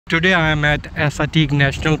Today I am at Assateague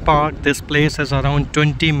National Park. This place is around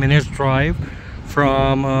 20 minutes drive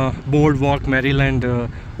from Boardwalk, Maryland,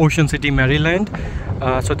 Ocean City, Maryland.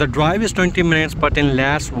 So the drive is 20 minutes, but in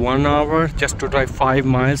last 1 hour just to drive 5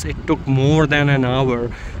 miles, it took more than an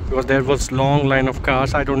hour because there was long line of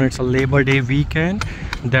cars. I don't know, it's a Labor Day weekend,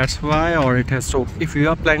 that's why, or it has. So if you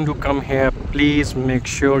are planning to come here, please make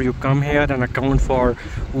sure you come here and account for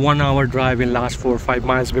 1 hour drive in last 4 or 5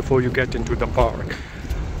 miles before you get into the park.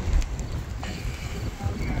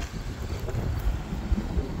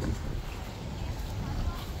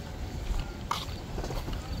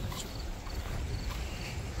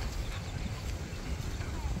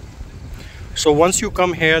 So once you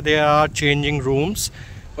come here, there are changing rooms,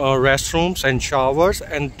 restrooms and showers,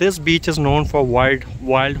 and this beach is known for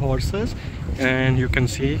wild horses, and you can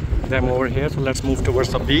see them over here. So let's move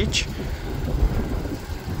towards the beach.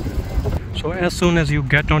 So as soon as you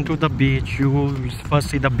get onto the beach, you will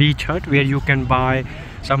first see the beach hut where you can buy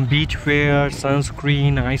some beach wear,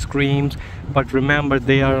 sunscreen, ice creams, but remember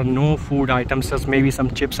there are no food items, just maybe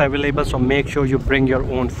some chips available, so make sure you bring your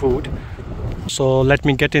own food. So let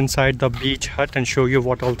me get inside the beach hut and show you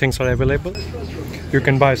what all things are available. You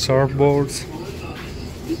can buy surfboards,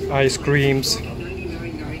 ice creams,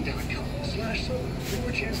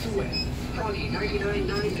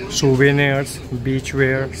 souvenirs,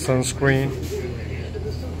 beachwear, sunscreen,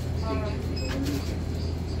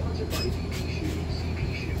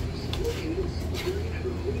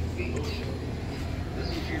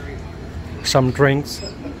 some drinks,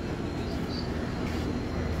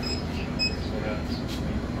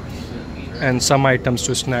 and some items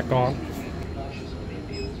to snack on,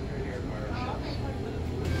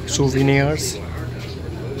 souvenirs.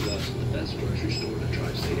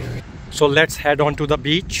 So let's head on to the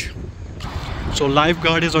beach. So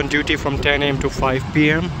lifeguard is on duty from 10 AM to 5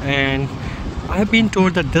 PM, and I have been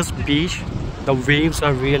told that this beach, the waves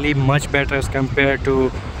are really much better as compared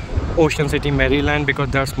to Ocean City, Maryland, because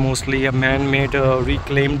that's mostly a man-made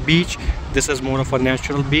reclaimed beach. This is more of a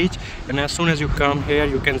natural beach, and as soon as you come here,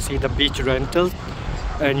 you can see the beach rentals,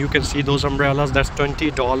 and you can see those umbrellas. That's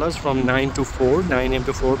 $20 from 9 AM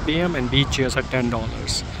to 4 PM, and beach chairs are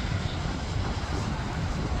 $10.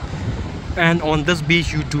 And on this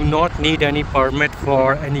beach, you do not need any permit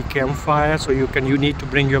for any campfire, so you need to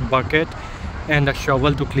bring your bucket and a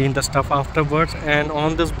shovel to clean the stuff afterwards. And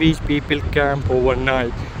on this beach, people camp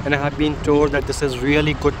overnight, and I have been told that this is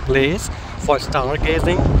really good place for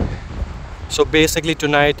stargazing. So basically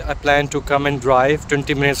tonight I plan to come and drive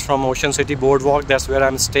 20 minutes from Ocean City Boardwalk, that's where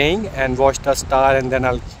I'm staying, and watch the star, and then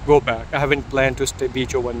I'll go back. I haven't planned to stay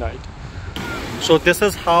beach overnight. So this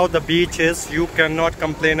is how the beach is. You cannot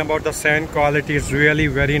complain about the sand quality. It's really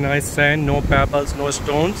very nice sand, no pebbles, no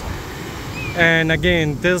stones. And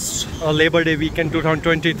again, this Labor Day weekend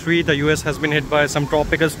 2023, the US has been hit by some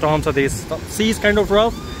tropical storms, so the sea is kind of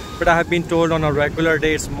rough, but I have been told on a regular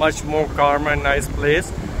day it's much more calm and nice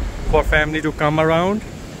place for family to come around.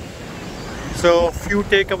 So few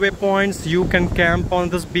takeaway points: you can camp on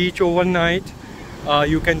this beach overnight,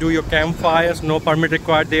 you can do your campfires, no permit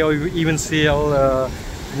required there, or you even sell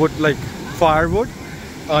wood like firewood.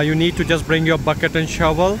 You need to just bring your bucket and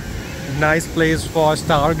shovel. Nice place for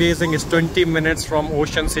stargazing. Is 20 minutes from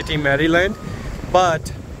Ocean City, Maryland,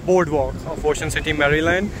 but Boardwalk of Ocean City,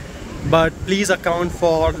 Maryland. But please account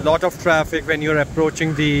for a lot of traffic when you're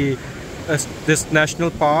approaching the this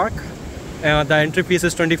national park. The entry fees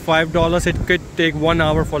is $25. It could take 1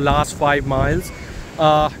 hour for last 5 miles.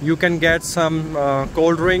 You can get some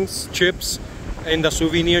cold drinks, chips in the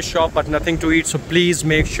souvenir shop, but nothing to eat, so please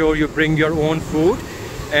make sure you bring your own food.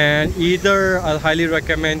 And either I'll highly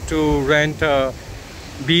recommend to rent a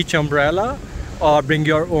beach umbrella or bring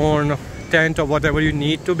your own tent or whatever you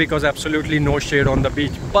need to, because absolutely no shade on the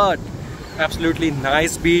beach, but absolutely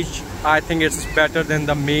nice beach. I think it's better than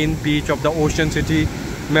the main beach of the Ocean City,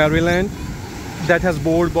 Maryland, that has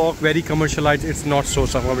Boardwalk, very commercialized. It's not so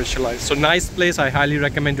commercialized. So nice place. I highly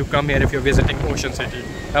recommend to come here if you're visiting Ocean City.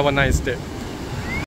 Have a nice day.